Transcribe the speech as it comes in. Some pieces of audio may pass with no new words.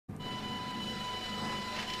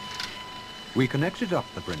We connected up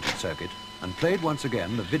the printed circuit and played once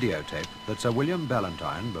again the videotape that Sir William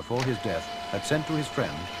Ballantyne, before his death, had sent to his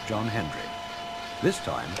friend, John Hendry. This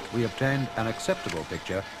time, we obtained an acceptable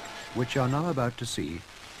picture, which you are now about to see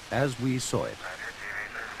as we saw it.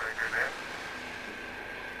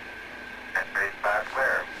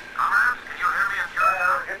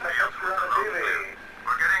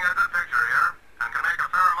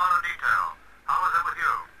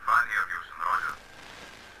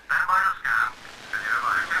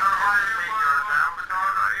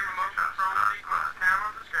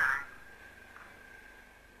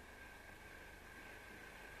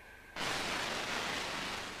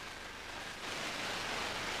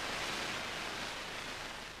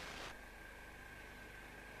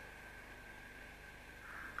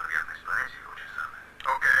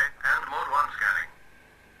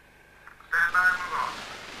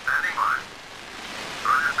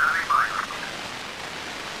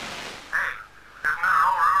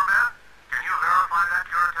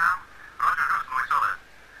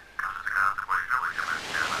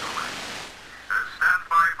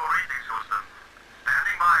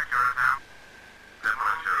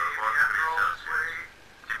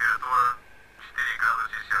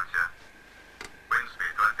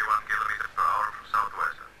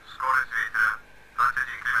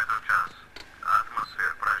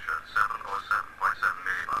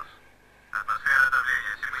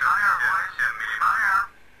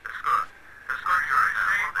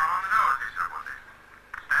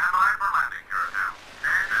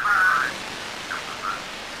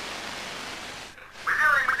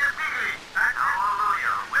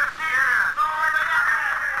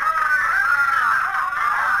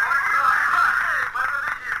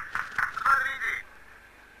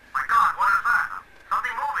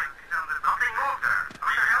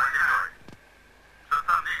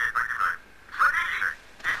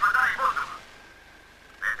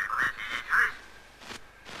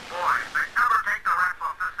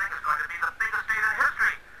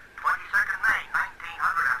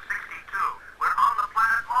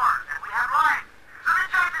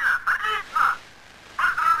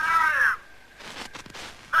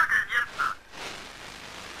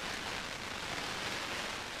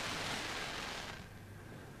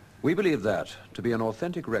 We believe that to be an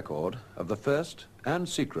authentic record of the first and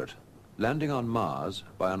secret landing on Mars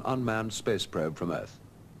by an unmanned space probe from Earth.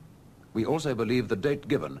 We also believe the date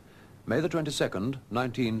given, May the 22nd,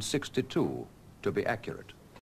 1962, to be accurate.